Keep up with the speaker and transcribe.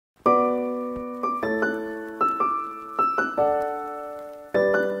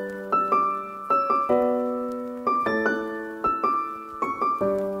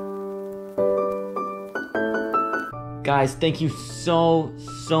Guys, thank you so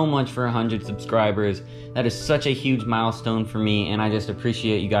much for 100 subscribers. That is such a huge milestone for me, and I just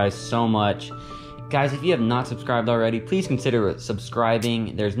appreciate you guys so much. Guys, if you have not subscribed already, please consider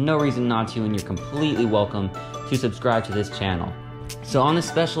subscribing. There's no reason not to, and you're completely welcome to subscribe to this channel. So on this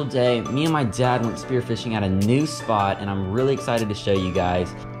special day, me and my dad went spearfishing at a new spot, and I'm really excited to show you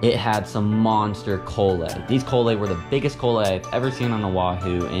guys. It had some monster Kole. These Kole were the biggest Kole I've ever seen on a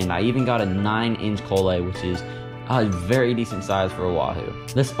wahoo, and I even got a 9-inch Kole, which is a very decent size for a wahoo.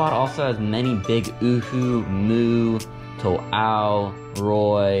 This spot also has many big uhu, moo, to'au,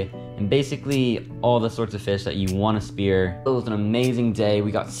 roy, and basically all the sorts of fish that you want to spear. It was an amazing day.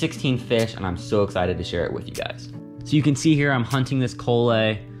 We got 16 fish, and I'm so excited to share it with you guys. So you can see here I'm hunting this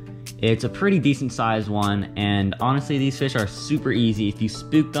Kole. It's a pretty decent sized one, and honestly these fish are super easy. If you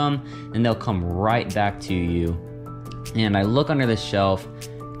spook them, then they'll come right back to you. And I look under the shelf,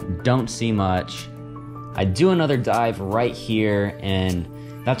 don't see much. I do another dive right here, and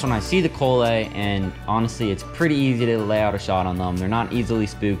that's when I see the Kole, and honestly it's pretty easy to lay out a shot on them. They're not easily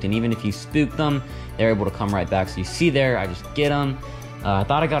spooked, and even if you spook them, they're able to come right back. So you see there, I just get them. I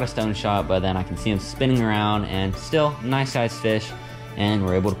thought I got a stone shot, but then I can see them spinning around, and still nice sized fish, and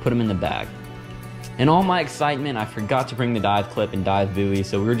we're able to put them in the bag. In all my excitement, I forgot to bring the dive clip and dive buoy,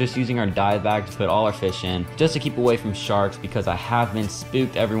 so we were just using our dive bag to put all our fish in, just to keep away from sharks, because I have been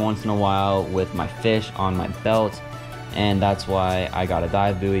spooked every once in a while with my fish on my belt, and that's why I got a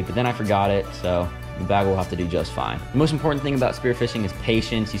dive buoy, but then I forgot it, so the bag will have to do just fine. The most important thing about spearfishing is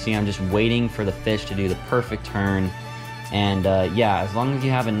patience. You see I'm just waiting for the fish to do the perfect turn. And yeah, as long as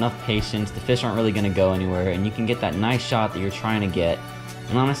you have enough patience, the fish aren't really going to go anywhere, and you can get that nice shot that you're trying to get.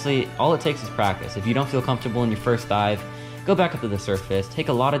 And honestly, all it takes is practice. If you don't feel comfortable in your first dive, go back up to the surface, take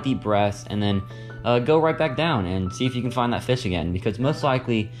a lot of deep breaths, and then go right back down and see if you can find that fish again, because most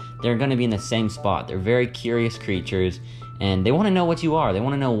likely they're going to be in the same spot. They're very curious creatures, and they want to know what you are. They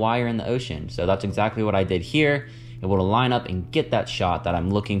want to know why you're in the ocean. So that's exactly what I did here, able to line up and get that shot that I'm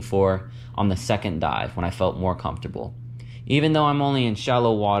looking for on the second dive when I felt more comfortable. Even though I'm only in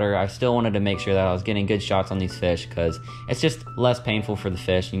shallow water, I still wanted to make sure that I was getting good shots on these fish, because it's just less painful for the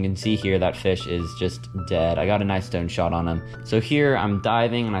fish. You can see here that fish is just dead. I got a nice stone shot on him. So here I'm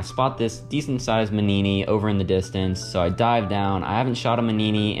diving, and I spot this decent sized manini over in the distance. So I dive down. I haven't shot a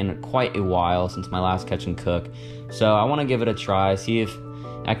manini in quite a while since my last catch and cook. So I want to give it a try, see if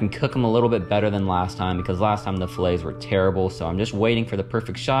I can cook them a little bit better than last time, because last time the fillets were terrible. So I'm just waiting for the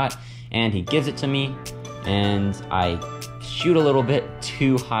perfect shot, and he gives it to me, and I shoot a little bit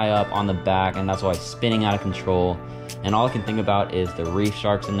too high up on the back, and that's why it's spinning out of control. And all I can think about is the reef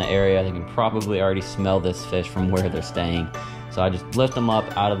sharks in the area. They can probably already smell this fish from where they're staying. So I just lift them up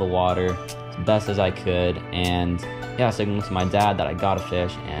out of the water as best as I could, and yeah, signal to my dad that I got a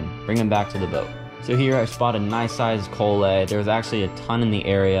fish and bring him back to the boat. So here I spot a nice sized Kole. There's actually a ton in the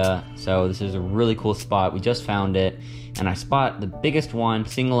area, so this is a really cool spot. We just found it, and I spot the biggest one,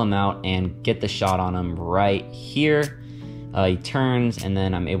 single him out, and get the shot on him right here. He turns, and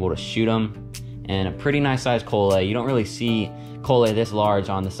then I'm able to shoot him, and a pretty nice sized Kole. You don't really see Kole this large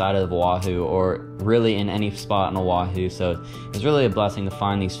on the side of the wahoo, or really in any spot on a wahoo, so it's really a blessing to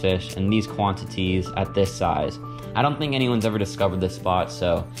find these fish in these quantities at this size. I don't think anyone's ever discovered this spot,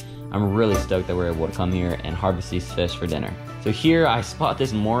 so I'm really stoked that we're able to come here and harvest these fish for dinner. So here I spot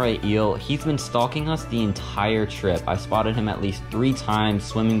this moray eel. He's been stalking us the entire trip. I spotted him at least 3 times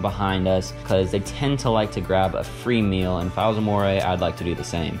swimming behind us, because they tend to like to grab a free meal, and if I was a moray, I'd like to do the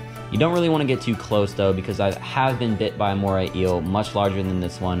same. You don't really want to get too close though, because I have been bit by a moray eel much larger than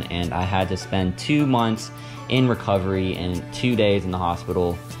this one, and I had to spend 2 months in recovery and 2 days in the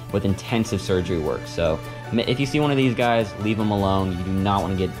hospital with intensive surgery work. So if you see one of these guys, leave them alone. You do not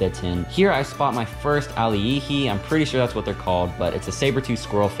want to get bitten. Here I spot my first IHI. I'm pretty sure that's what they're called, but it's a saber-tooth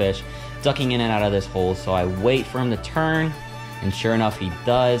squirrelfish ducking in and out of this hole. So I wait for him to turn, and sure enough he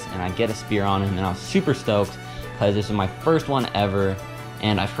does, and I get a spear on him, and I was super stoked because this is my first one ever,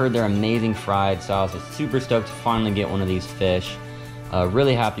 and I've heard they're amazing fried, so I was just super stoked to finally get one of these fish.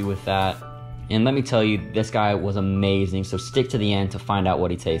 Really happy with that. And let me tell you, this guy was amazing, so stick to the end to find out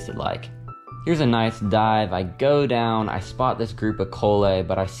what he tasted like. Here's a nice dive. I go down, I spot this group of Kole,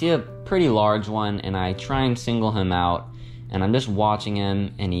 but I see a pretty large one, and I try and single him out, and I'm just watching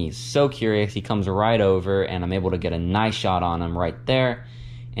him, and he's so curious. He comes right over, and I'm able to get a nice shot on him right there.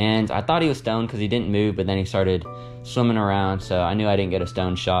 And I thought he was stoned because he didn't move, but then he started swimming around, so I knew I didn't get a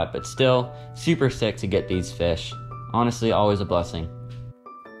stone shot, but still super sick to get these fish. Honestly, always a blessing.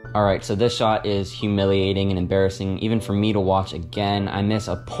 Alright, so this shot is humiliating and embarrassing even for me to watch again. I miss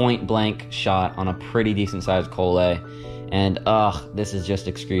a point blank shot on a pretty decent sized Kole, and this is just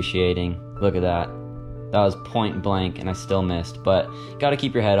excruciating. Look at that. That was point blank and I still missed. But gotta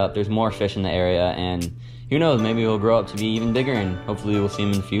keep your head up. There's more fish in the area, and who knows, maybe he'll grow up to be even bigger, and hopefully we'll see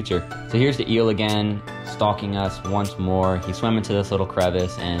him in the future. So here's the eel again, stalking us once more. He swam into this little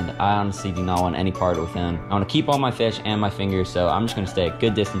crevice, and I honestly do not want any part with him. I want to keep all my fish and my fingers, so I'm just going to stay a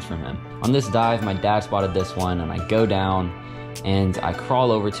good distance from him. On this dive, my dad spotted this one, and I go down, and I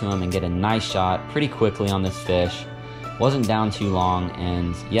crawl over to him and get a nice shot pretty quickly on this fish. Wasn't down too long,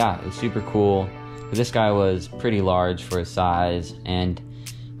 and yeah, it was super cool. This guy was pretty large for his size, and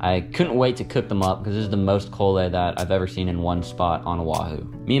I couldn't wait to cook them up because this is the most Kole that I've ever seen in one spot on Oahu.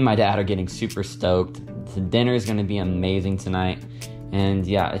 Me and my dad are getting super stoked. The dinner is going to be amazing tonight. And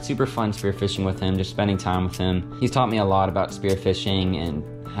yeah, it's super fun spearfishing with him, just spending time with him. He's taught me a lot about spearfishing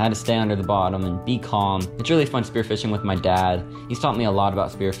and how to stay under the bottom and be calm. It's really fun spearfishing with my dad. He's taught me a lot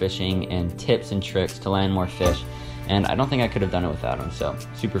about spearfishing and tips and tricks to land more fish. And I don't think I could have done it without him, so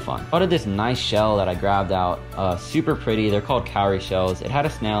super fun. Spotted this nice shell that I grabbed out, super pretty. They're called cowrie shells. It had a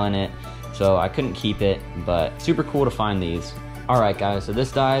snail in it, so I couldn't keep it, but super cool to find these. Alright guys, so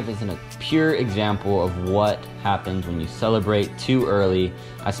this dive is a pure example of what happens when you celebrate too early.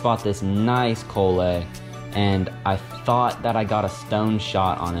 I spot this nice Kole, and I thought that I got a stone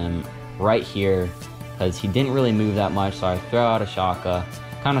shot on him right here, because he didn't really move that much, so I throw out a shaka,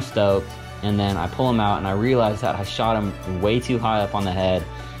 kind of stoked. And then I pull him out, and I realize that I shot him way too high up on the head,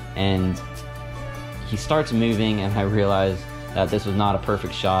 and he starts moving, and I realize that this was not a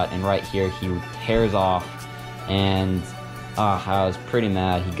perfect shot, and right here he tears off, and I was pretty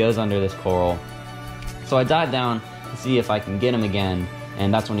mad. He goes under this coral. So I dive down to see if I can get him again,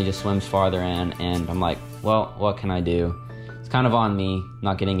 and that's when he just swims farther in, and I'm like, well, what can I do? It's kind of on me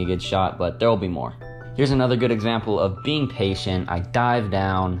not getting a good shot, but there will be more. Here's another good example of being patient. I dive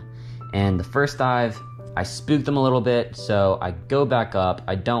down, and the first dive, I spooked them a little bit, so I go back up.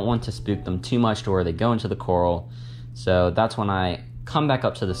 I don't want to spook them too much to where they go into the coral, so that's when I come back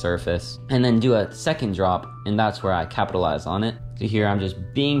up to the surface and then do a second drop, and that's where I capitalize on it. So here I'm just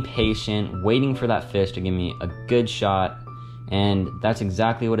being patient, waiting for that fish to give me a good shot, and that's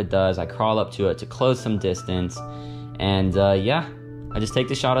exactly what it does. I crawl up to it to close some distance, and yeah, I just take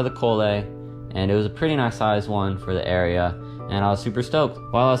the shot of the Kole, and it was a pretty nice sized one for the area. And I was super stoked.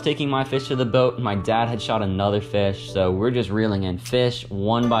 While I was taking my fish to the boat, my dad had shot another fish, so we're just reeling in fish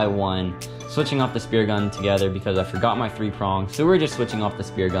one by one, switching off the spear gun together because I forgot my 3-prong, so we're just switching off the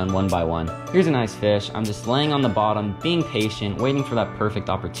spear gun one by one. Here's a nice fish. I'm just laying on the bottom, being patient, waiting for that perfect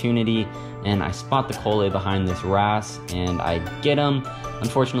opportunity, and I spot the Kole behind this wrasse, and I get him.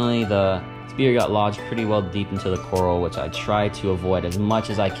 Unfortunately, the spear got lodged pretty well deep into the coral, which I try to avoid as much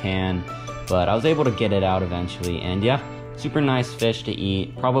as I can, but I was able to get it out eventually, and yeah, super nice fish to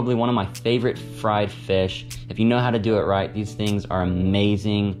eat. Probably one of my favorite fried fish. If you know how to do it right, these things are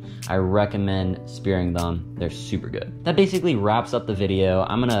amazing. I recommend spearing them. They're super good. That basically wraps up the video.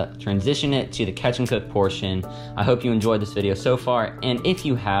 I'm gonna transition it to the catch and cook portion. I hope you enjoyed this video so far, and if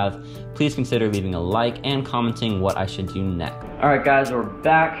you have, please consider leaving a like and commenting what I should do next. Alright guys, we're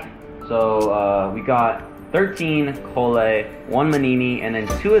back. So we got 13 Kole, 1 manini, and then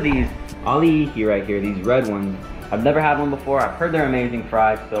 2 of these IHI right here, these red ones. I've never had one before. I've heard they're amazing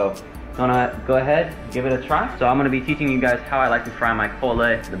fried, so I'm gonna go ahead, give it a try. So I'm gonna be teaching you guys how I like to fry my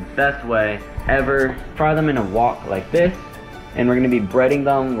Kole the best way ever. Fry them in a wok like this, and we're gonna be breading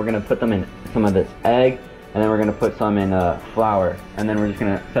them. We're gonna put them in some of this egg, and then we're gonna put some in flour, and then we're just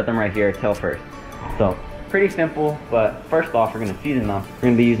gonna set them right here, tail first. So pretty simple, but first off, we're gonna season them. We're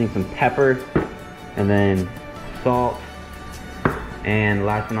gonna be using some pepper, and then salt, and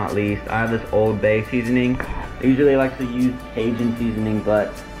last but not least, I have this Old Bay seasoning. I usually like to use Cajun seasoning,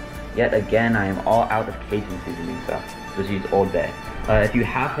 but yet again, I am all out of Cajun seasoning, so just use Old Bay. If you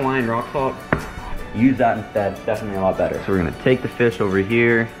have Hawaiian rock salt, use that instead. It's definitely a lot better. So we're gonna take the fish over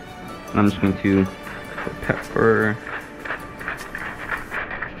here, and I'm just going to put pepper,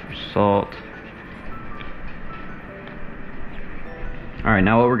 salt. All right,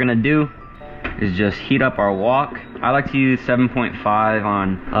 now what we're gonna do is just heat up our wok. I like to use 7.5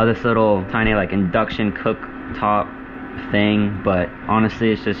 on this little tiny like induction cooktop thing, but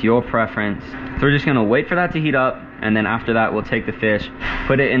honestly it's just your preference. So we're just gonna wait for that to heat up, and then after that we'll take the fish,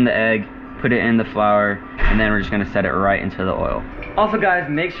 put it in the egg, put it in the flour, and then we're just gonna set it right into the oil. Also guys,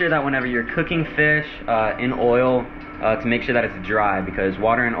 make sure that whenever you're cooking fish in oil, to make sure that it's dry, because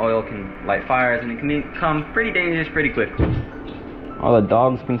water and oil can light fires and it can become pretty dangerous pretty quickly. All the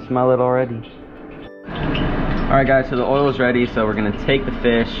dogs can smell it already. Alright guys, so the oil is ready, so we're gonna take the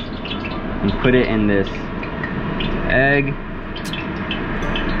fish and put it in this egg.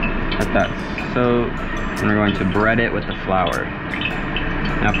 Let that soak, and we're going to bread it with the flour.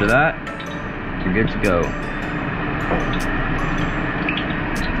 After that, You're good to go.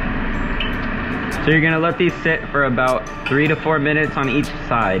 So you're gonna let these sit for about 3 to 4 minutes on each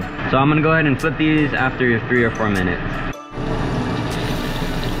side. So I'm gonna go ahead and flip these after 3 or 4 minutes.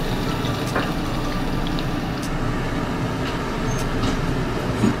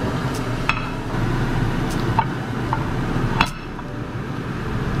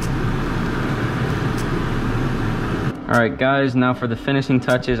 Alright guys, now for the finishing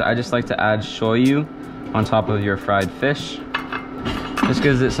touches, I just like to add shoyu on top of your fried fish. This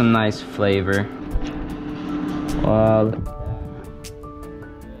gives it some nice flavor.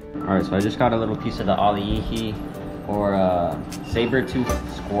 Alright, so I just got a little piece of the IHI or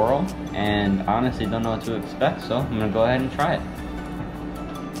saber-toothed squirrel, and I honestly don't know what to expect, so I'm gonna go ahead and try it.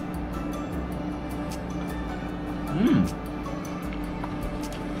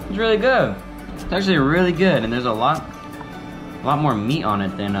 It's really good. It's actually really good, and there's a lot more meat on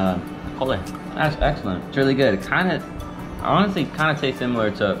it than Kole. That's excellent. It's really good. It honestly kind of tastes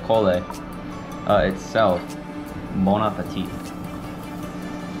similar to Kole itself. Bon appetit.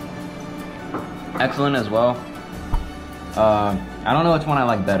 Excellent as well. I don't know which one I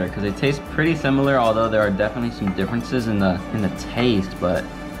like better because they taste pretty similar, although there are definitely some differences in the taste. But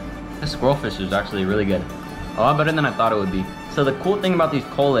this squirrelfish is actually really good. A lot better than I thought it would be. So the cool thing about these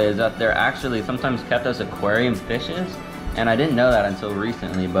Kole is that they're actually sometimes kept as aquarium fishes, and I didn't know that until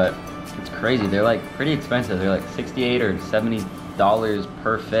recently. But it's crazy. They're like pretty expensive. They're like $68 or $70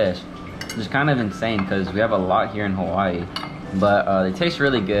 per fish. Which is kind of insane because we have a lot here in Hawaii, but they taste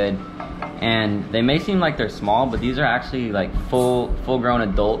really good, and they may seem like they're small, but these are actually like full-grown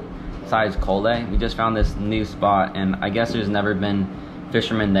adult size Kole. We just found this new spot, and I guess there's never been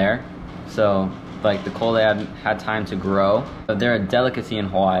fishermen there, so like the Kole had time to grow. But they're a delicacy in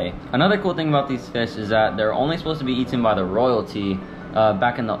Hawaii. Another cool thing about these fish is that they're only supposed to be eaten by the royalty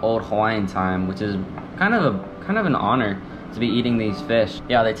back in the old Hawaiian time, which is kind of an honor to be eating these fish.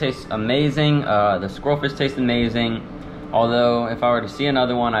 Yeah, they taste amazing. The squirrelfish taste amazing. Although if I were to see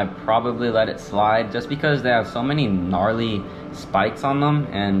another one, I'd probably let it slide just because they have so many gnarly spikes on them.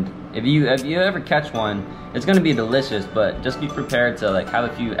 And if you ever catch one, it's gonna be delicious, but just be prepared to like have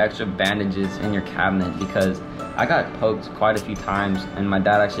a few extra bandages in your cabinet because I got poked quite a few times, and my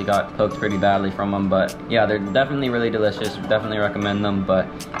dad actually got poked pretty badly from them. But yeah, they're definitely really delicious. Definitely recommend them. But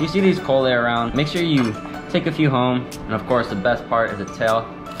if you see these Kole around, make sure you take a few home, and of course the best part is the tail.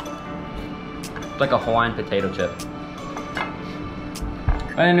 It's like a Hawaiian potato chip.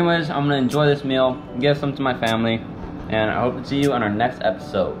 But anyways, I'm gonna enjoy this meal, give some to my family, and I hope to see you on our next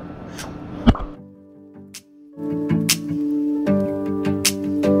episode.